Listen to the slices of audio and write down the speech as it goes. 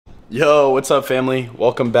Yo, what's up, family?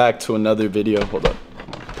 Welcome back to another video. Hold up,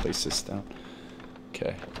 place this down.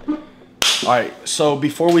 Okay. All right, so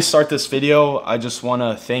before we start this video, I just want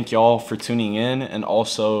to thank y'all for tuning in, and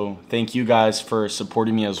also thank you guys for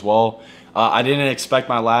supporting me as well. I didn't expect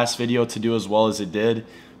my last video to do as well as it did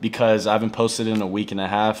because I haven't posted in a week and a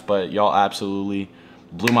half, but y'all absolutely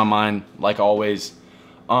blew my mind like always.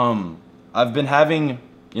 I've been having,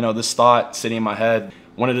 this thought sitting in my head,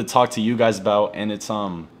 wanted to talk to you guys about, and it's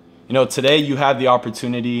today you have the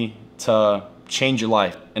opportunity to change your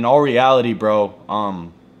life. In all reality, bro,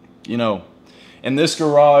 in this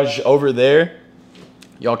garage over there,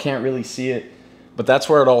 y'all can't really see it, but that's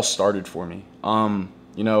where it all started for me.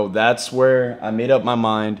 That's where I made up my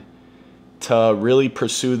mind to really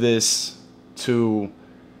pursue this to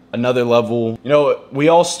another level. We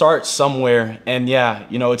all start somewhere, and yeah,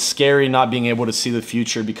 it's scary not being able to see the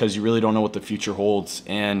future because you really don't know what the future holds.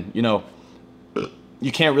 And,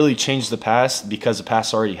 you can't really change the past because the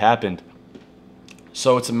past already happened.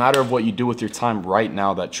 So it's a matter of what you do with your time right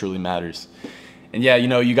now that truly matters. And yeah,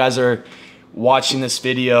 you guys are watching this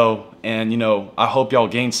video, and I hope y'all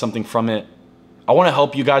gain something from it. I want to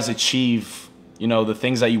help you guys achieve, the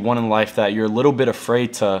things that you want in life that you're a little bit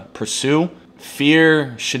afraid to pursue.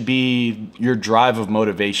 Fear should be your drive of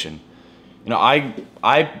motivation.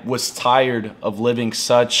 I was tired of living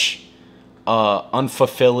such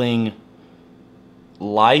unfulfilling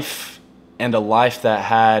life, and a life that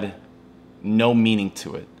had no meaning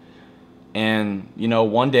to it. And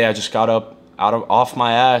one day I just got up off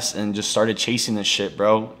my ass and just started chasing this shit,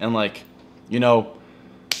 bro. And y'all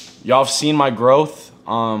have seen my growth.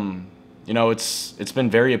 It's been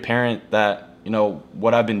very apparent that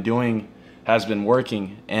what I've been doing has been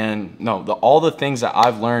working. And all the things that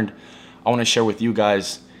I've learned, I want to share with you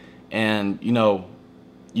guys. And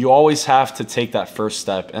you always have to take that first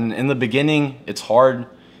step. And in the beginning, it's hard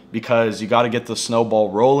because you got to get the snowball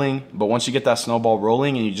rolling. But once you get that snowball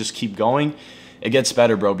rolling and you just keep going, it gets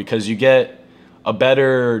better, bro, because you get a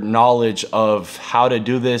better knowledge of how to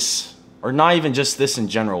do this, or not even just this in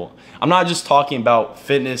general. I'm not just talking about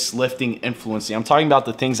fitness, lifting, influencing. I'm talking about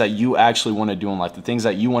the things that you actually want to do in life, the things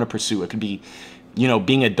that you want to pursue. It could be,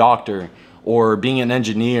 being a doctor or being an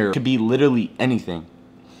engineer. It could be literally anything.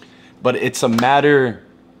 But it's a matter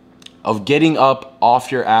of getting up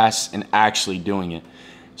off your ass and actually doing it.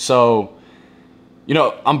 So,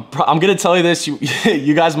 I'm gonna tell you this,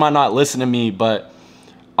 you guys might not listen to me, but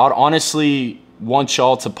I'd honestly want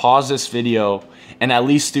y'all to pause this video and at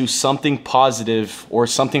least do something positive or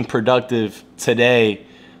something productive today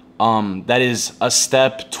that is a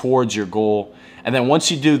step towards your goal. And then once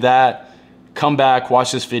you do that, come back,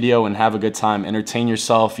 watch this video, and have a good time. Entertain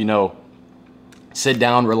yourself, sit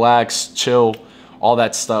down, relax, chill, all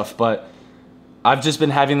that stuff. But I've just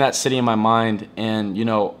been having that sitting in my mind, and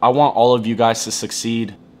I want all of you guys to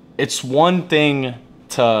succeed. It's one thing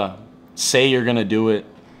to say you're gonna do it,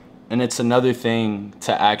 and it's another thing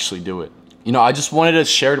to actually do it. I just wanted to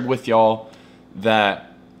share with y'all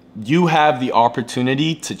that you have the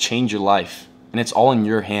opportunity to change your life, and it's all in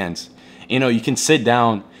your hands. You can sit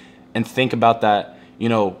down and think about that,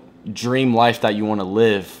 dream life that you want to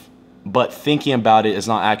live, but thinking about it is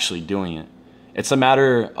not actually doing it. It's a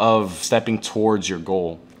matter of stepping towards your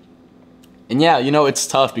goal. And yeah, it's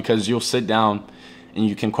tough because you'll sit down and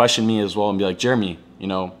you can question me as well and be like, Jeremy,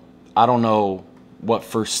 I don't know what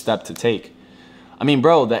first step to take. I mean,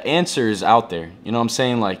 bro, the answer is out there. You know what I'm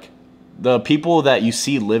saying? Like, the people that you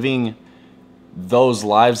see living those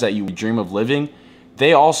lives that you dream of living,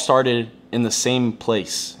 they all started in the same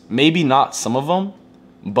place. Maybe not some of them,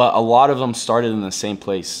 but a lot of them started in the same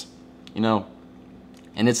place,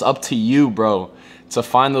 And it's up to you, bro, to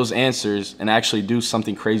find those answers and actually do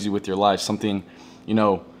something crazy with your life. Something,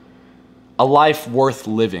 a life worth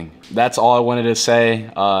living. That's all I wanted to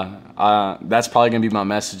say. That's probably gonna be my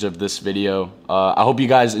message of this video. I hope you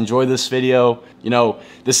guys enjoy this video.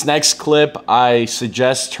 This next clip, I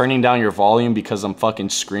suggest turning down your volume because I'm fucking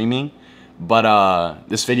screaming. But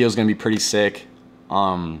this video is gonna be pretty sick.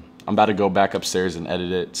 I'm about to go back upstairs and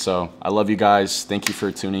edit it. So I love you guys. Thank you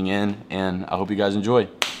for tuning in, and I hope you guys enjoy.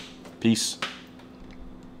 Peace.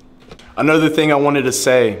 Another thing I wanted to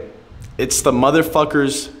say, it's the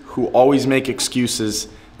motherfuckers who always make excuses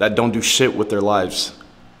that don't do shit with their lives.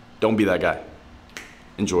 Don't be that guy.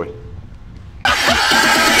 Enjoy.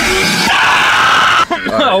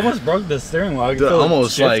 I almost broke the steering wheel.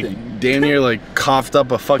 Almost damn near coughed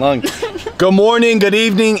up a fucking lung. Good morning, good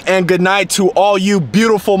evening, and good night to all you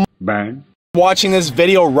beautiful bang watching this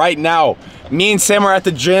video right now. Me and Sam are at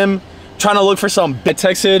the gym trying to look for some. I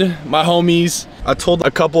texted my homies. I told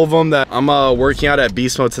a couple of them that I'm working out at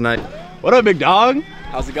beast mode tonight. What up, big dog?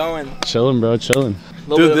 How's it going? Chilling, bro, chilling.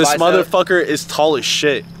 Dude, this motherfucker is tall as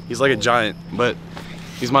shit. He's like a giant, but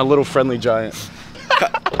he's my little friendly giant.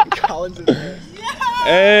 Collins is there.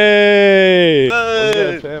 Hey! What's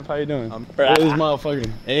good, fam? How you doing? This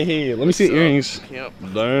motherfucker. Hey, let me see the earrings. Yep.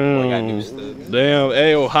 Damn. Damn.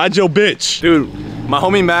 Hey, yo, hide your bitch. Dude, my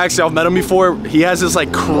homie Max, y'all met him before. He has this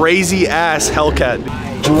like crazy ass Hellcat.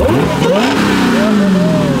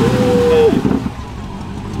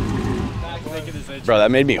 Bro,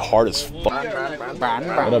 that made me hard as fuck.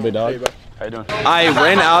 What up, big dog? How you doing? I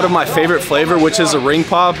ran out of my favorite flavor, which is a ring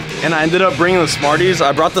pop, and I ended up bringing the Smarties.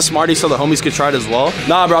 I brought the Smarties so the homies could try it as well.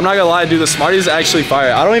 Nah, bro, I'm not gonna lie, dude, the Smarties are actually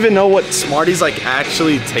fire. I don't even know what Smarties like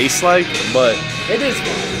actually taste like, but It is.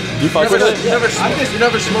 you fuck with it? You never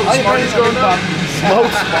smoked Smarties growing up?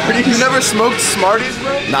 Smoked Smarties? You never smoked Smarties,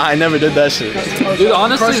 bro? Nah, I never did that shit. Dude,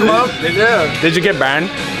 honestly, Yeah. Did you get banned?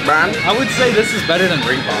 Man. I would say this is better than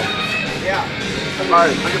Ring Pop. Yeah.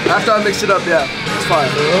 Alright, after I mix it up, yeah. That's fine.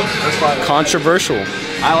 That's fine. Controversial.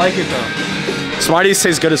 I like it though. Smarties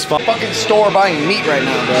taste good as fuck. Fucking store buying meat right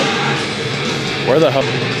now, bro. Where the hell?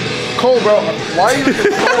 Cole, bro, why are you at the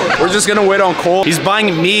store? We're just gonna wait on Cole. He's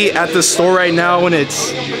buying meat at the store right now when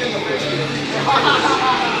it's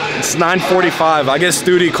 9:45. I guess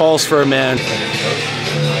duty calls for a man.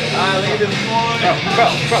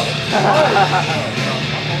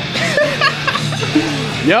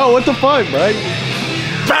 Yo, what the fuck, bro?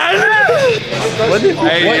 What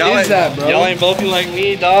is that, bro? Y'all ain't bulky like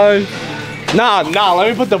me, dog. Nah, let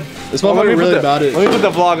me put the. This motherfucker really about it. Let me put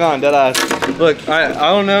the vlog on, deadass. Look, I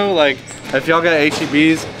don't know, like, if y'all got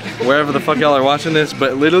HEBs, wherever the fuck y'all are watching this,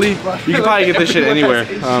 but literally, you can probably get this shit anywhere.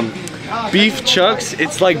 Beef chucks,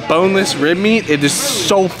 it's like boneless rib meat. It is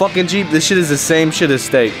so fucking cheap. This shit is the same shit as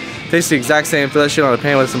steak. Tastes the exact same. Throw that shit on a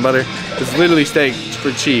pan with some butter. It's literally steak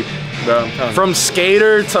for cheap. Bro, from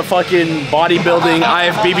skater to fucking bodybuilding,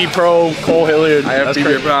 IFBB Pro, Cole Hilliard.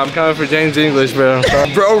 IFBB Pro, I'm coming for James English, bro.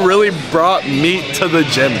 Bro really brought meat to the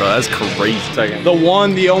gym, bro. That's crazy. The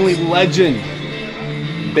one, the only legend,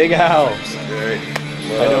 Big Al.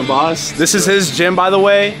 How you doing, boss? This is his gym, by the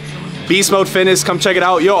way. Beast Mode Fitness, come check it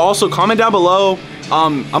out. Yo, also comment down below.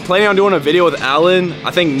 I'm planning on doing a video with Alan, I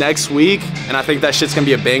think next week, and I think that shit's gonna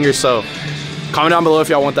be a banger, so comment down below if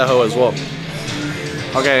y'all want that hoe as well.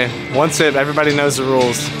 Okay, one sip, everybody knows the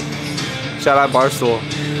rules. Shout out Barstool.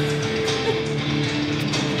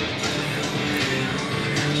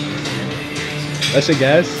 That's your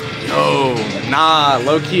guess? No, nah,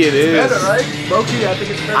 low-key it is. Better, right? Low-key, I think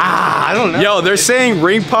it's better. I don't know. Yo, they're saying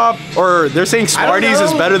Ring Pop, or they're saying Smarties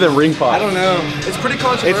is better than Ring Pop. I don't know. It's pretty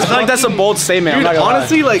controversial. I feel like that's a bold statement. Dude, I'm not gonna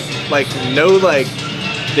honestly, lie. like no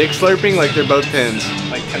dick slurping, like they're both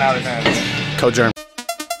 10s. Like 10 out of 10. Co-Jerm.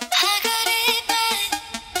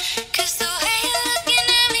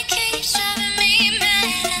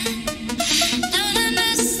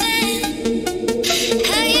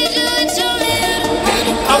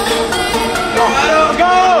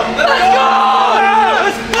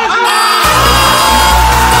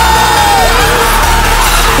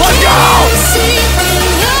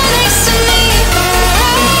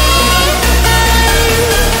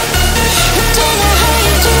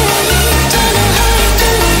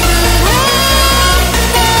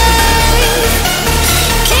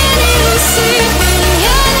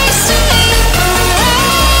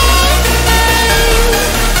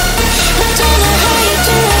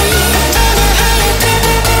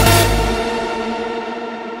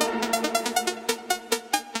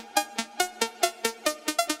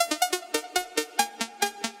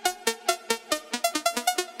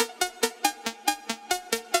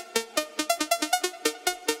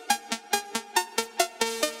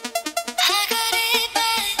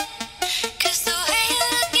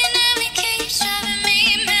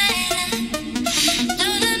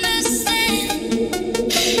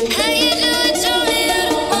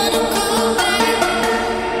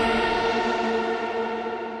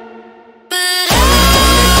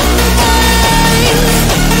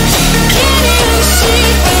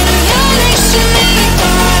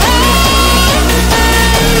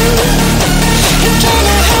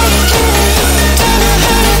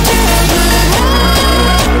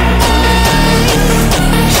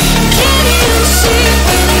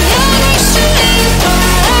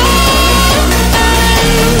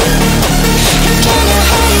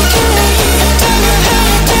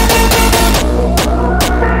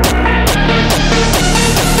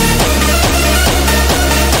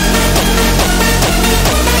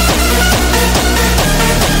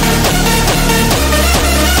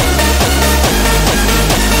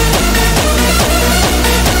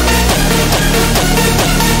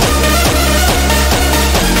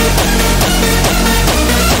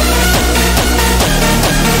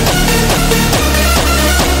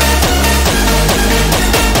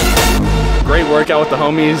 workout with the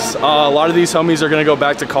homies. A lot of these homies are gonna go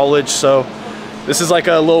back to college, so this is like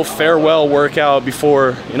a little farewell workout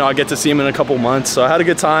before, you know, I get to see them in a couple months. So I had a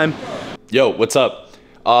good time. Yo, what's up?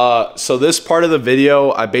 So this part of the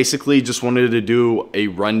video, I basically just wanted to do a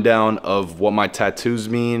rundown of what my tattoos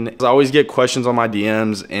mean. I always get questions on my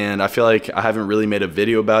DMs, and I feel like I haven't really made a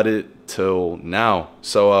video about it till now.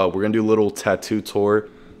 So we're gonna do a little tattoo tour.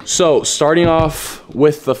 So starting off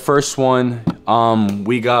with the first one,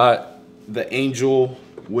 we got the angel,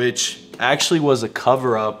 which actually was a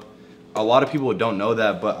cover up. A lot of people don't know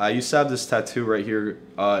that, but I used to have this tattoo right here.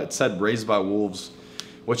 It said "Raised by Wolves,"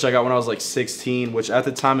 which I got when I was like 16, which at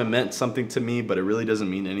the time it meant something to me, but it really doesn't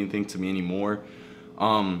mean anything to me anymore.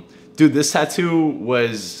 Dude, this tattoo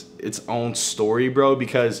was its own story, bro,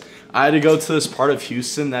 because I had to go to this part of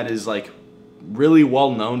Houston that is like really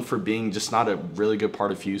well known for being just not a really good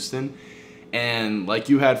part of Houston. And like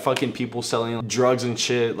you had fucking people selling drugs and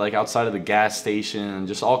shit like outside of the gas station and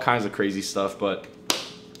just all kinds of crazy stuff, but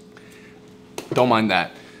don't mind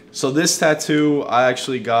that. So this tattoo I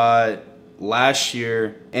actually got last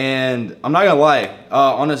year, and I'm not gonna lie,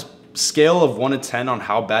 on a scale of 1 to 10 on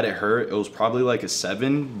how bad it hurt, it was probably like a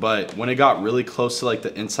 7, but when it got really close to like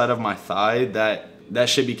the inside of my thigh, that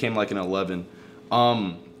shit became like an 11.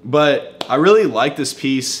 But I really like this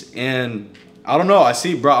piece, and I don't know,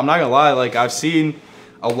 bro, I'm not gonna lie, like I've seen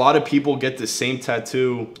a lot of people get the same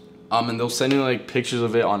tattoo, and they'll send me like pictures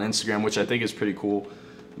of it on Instagram, which I think is pretty cool.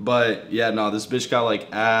 But yeah, no, this bitch got like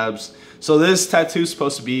abs. So this tattoo is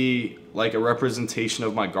supposed to be like a representation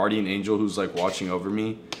of my guardian angel who's like watching over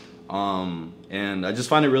me. And I just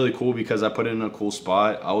find it really cool because I put it in a cool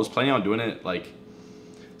spot. I was planning on doing it like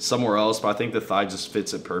somewhere else, but I think the thigh just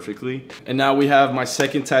fits it perfectly. And now we have my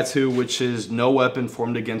second tattoo, which is "No weapon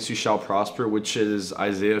formed against you shall prosper," which is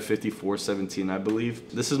Isaiah 54:17, I believe.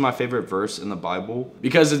 This is my favorite verse in the Bible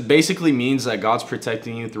because it basically means that God's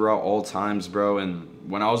protecting you throughout all times, bro. And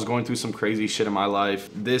when I was going through some crazy shit in my life,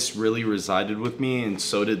 this really resided with me, and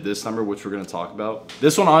so did this number, which we're gonna talk about.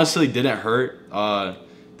 This one honestly didn't hurt.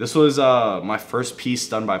 This was my first piece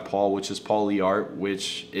done by Paul, which is Paul Lee Art,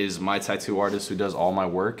 which is my tattoo artist who does all my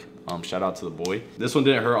work. Shout out to the boy. This one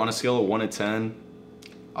didn't hurt. On a scale of 1 to 10,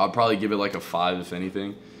 I'll probably give it like a 5 if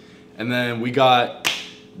anything. And then we got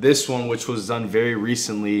this one, which was done very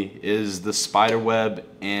recently, is the spider web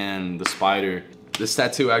and the spider. This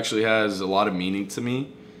tattoo actually has a lot of meaning to me.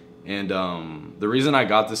 And the reason I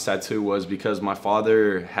got this tattoo was because my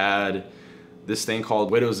father had this thing called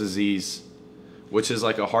widow's disease, which is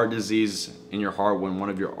like a heart disease in your heart when one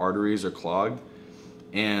of your arteries are clogged.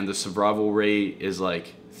 And the survival rate is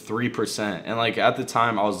like 3%. And like at the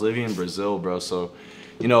time I was living in Brazil, bro. So,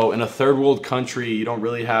 you know, in a third world country, you don't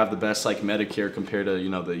really have the best like Medicare compared to, you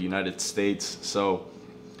know, the United States. So,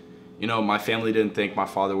 you know, my family didn't think my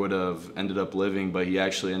father would have ended up living, but he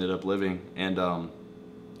actually ended up living. And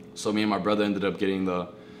so me and my brother ended up getting the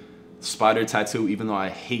spider tattoo, even though I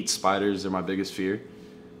hate spiders. They're my biggest fear.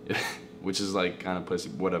 Which is like kind of pussy,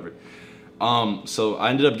 whatever. So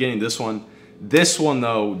I ended up getting this one. This one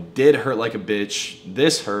though did hurt like a bitch.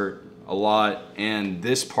 This hurt a lot, and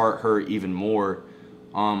this part hurt even more.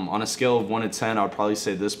 On a scale of 1 to 10, I would probably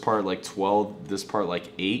say this part like 12, this part like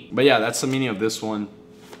 8. But yeah, that's the meaning of this one.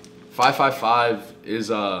 555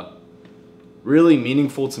 is really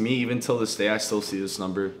meaningful to me. Even till this day, I still see this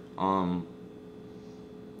number.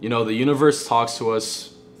 You know, the universe talks to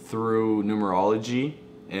us through numerology.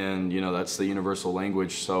 And, you know, that's the universal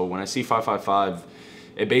language. So when I see 555,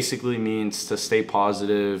 it basically means to stay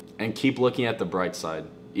positive and keep looking at the bright side,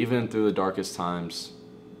 even through the darkest times.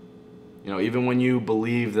 You know, even when you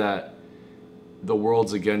believe that the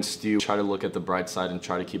world's against you, try to look at the bright side and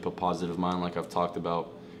try to keep a positive mind, like I've talked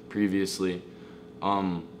about previously.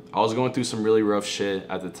 I was going through some really rough shit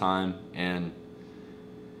at the time, and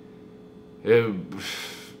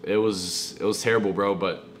it was terrible, bro.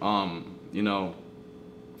 But, you know,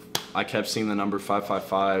 I kept seeing the number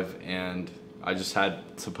 555, and I just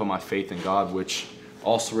had to put my faith in God, which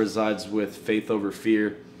also resides with faith over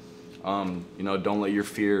fear. You know, don't let your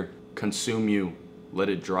fear consume you, let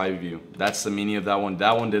it drive you. That's the meaning of that one.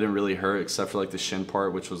 That one didn't really hurt except for like the shin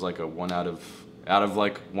part, which was like a 1 out of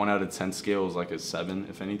like 1 out of 10 scale, was like a 7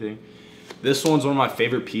 if anything. This one's one of my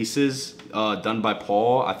favorite pieces done by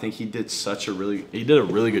Paul. I think he did a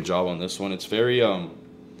really good job on this one. It's very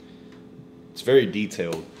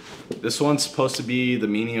detailed. This one's supposed to be the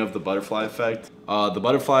meaning of the butterfly effect. The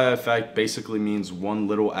butterfly effect basically means one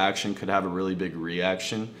little action could have a really big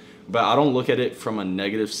reaction. But I don't look at it from a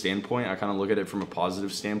negative standpoint. I kind of look at it from a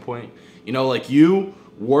positive standpoint. You know, like you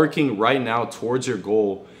working right now towards your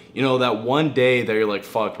goal, you know, that one day that you're like,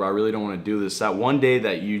 fuck, bro, I really don't want to do this. That one day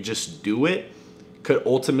that you just do it, could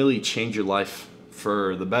ultimately change your life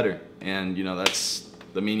for the better. And you know, that's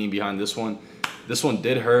the meaning behind this one. This one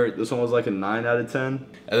did hurt. This one was like a 9 out of 10.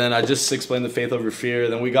 And then I just explained the faith over fear.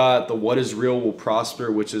 Then we got the what is real will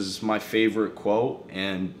prosper, which is my favorite quote.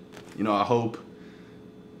 And you know, I hope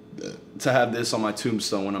to have this on my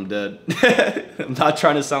tombstone when I'm dead. I'm not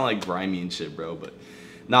trying to sound like grimy and shit, bro, but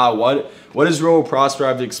nah, what is real will prosper?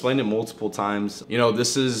 I've explained it multiple times. You know,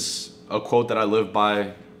 this is a quote that I live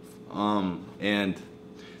by, and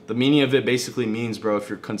the meaning of it basically means, bro, if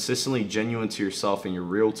you're consistently genuine to yourself and you're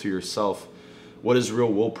real to yourself, what is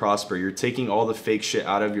real will prosper. You're taking all the fake shit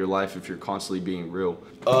out of your life if you're constantly being real.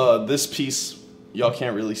 This piece, y'all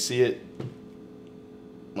can't really see it.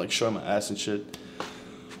 I'm like showing my ass and shit.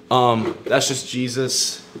 That's just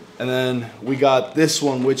Jesus. And then we got this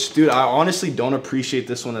one, which, dude, I honestly don't appreciate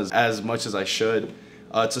this one as much as I should.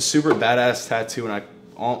 It's a super badass tattoo, and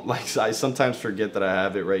I sometimes forget that I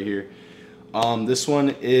have it right here. This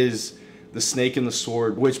one is the snake and the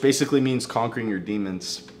sword, which basically means conquering your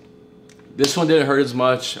demons. This one didn't hurt as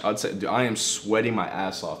much. I'd say, dude, I am sweating my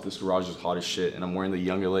ass off. This garage is hot as shit, and I'm wearing the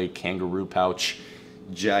Youngla kangaroo pouch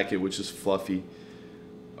jacket, which is fluffy.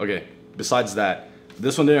 Okay, besides that,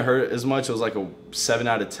 this one didn't hurt as much. It was like a 7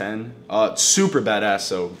 out of 10. Super badass,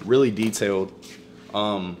 though. Really detailed.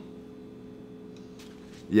 Yeah,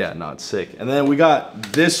 no, it's sick. And then we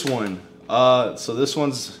got this one. So this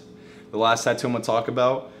one's the last tattoo I'm gonna talk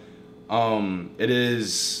about. It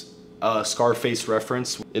is a Scarface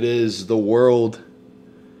reference. It is the world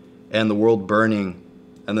and the world burning.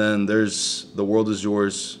 And then there's the world is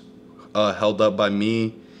yours, held up by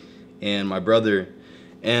me and my brother.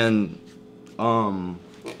 And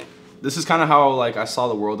this is kind of how like I saw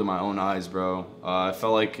the world in my own eyes, bro. I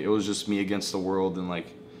felt like it was just me against the world, and like,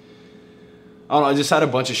 I don't know, I just had a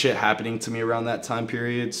bunch of shit happening to me around that time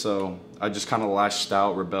period, so I just kind of lashed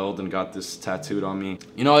out, rebelled, and got this tattooed on me.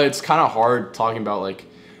 You know, it's kind of hard talking about like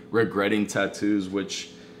regretting tattoos,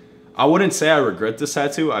 which I wouldn't say I regret this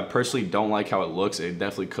tattoo. I personally don't like how it looks. It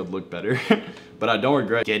definitely could look better, but I don't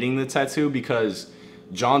regret getting the tattoo because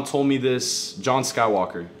John told me this, John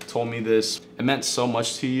Skywalker told me this. It meant so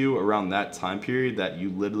much to you around that time period that you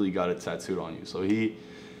literally got it tattooed on you. So he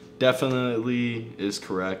definitely is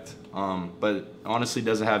correct. But honestly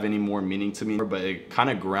doesn't have any more meaning to me, but it kind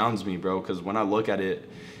of grounds me, bro, because when I look at it,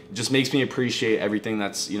 it just makes me appreciate everything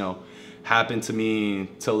that's, you know, happened to me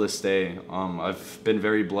till this day. I've been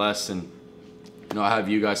very blessed, and you know, I have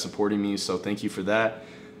you guys supporting me, so thank you for that.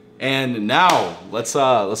 And now let's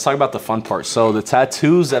talk about the fun part. So the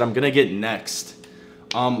tattoos that I'm gonna get next.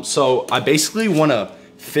 So I basically want to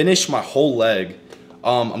finish my whole leg.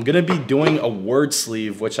 I'm gonna be doing a word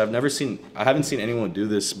sleeve, which I haven't seen anyone do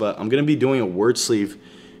this, but I'm gonna be doing a word sleeve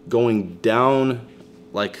going down,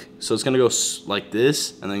 like, so it's gonna go like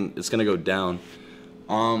this, and then it's gonna go down,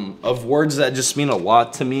 of words that just mean a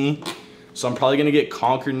lot to me. So I'm probably gonna get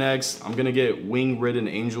Conquer next. I'm gonna get Wing Ridden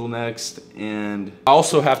Angel next. And I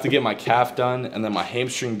also have to get my calf done and then my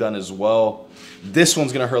hamstring done as well. This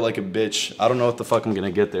one's gonna hurt like a bitch. I don't know what the fuck I'm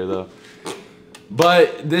gonna get there though.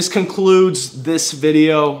 But this concludes this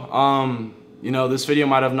video. You know, this video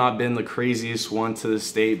might have not been the craziest one to this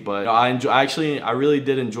date, but I really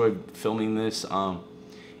did enjoy filming this.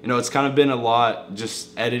 You know, it's kind of been a lot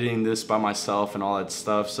just editing this by myself and all that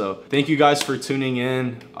stuff. So thank you guys for tuning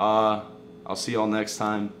in. I'll see y'all next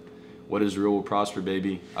time. What is real will prosper,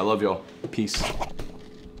 baby. I love y'all. Peace.